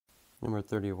Number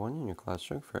 31 in your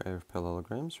classwork for area of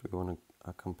parallelograms, we want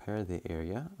to compare the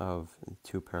area of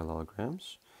two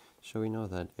parallelograms. So we know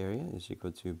that area is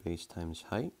equal to base times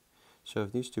height. So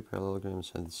if these two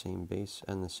parallelograms have the same base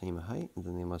and the same height,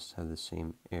 then they must have the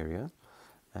same area.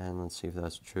 And let's see if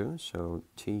that's true. So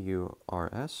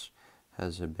TURS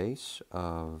has a base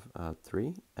of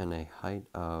 3 and a height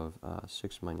of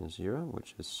 6 minus 0,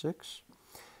 which is 6.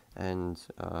 And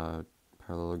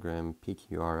parallelogram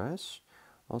PQRS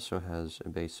also has a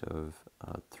base of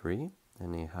 3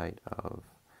 and a height of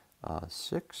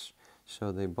 6.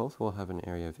 So they both will have an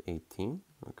area of 18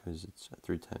 because it's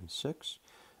 3 times 6.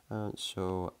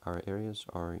 So our areas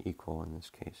are equal in this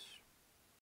case.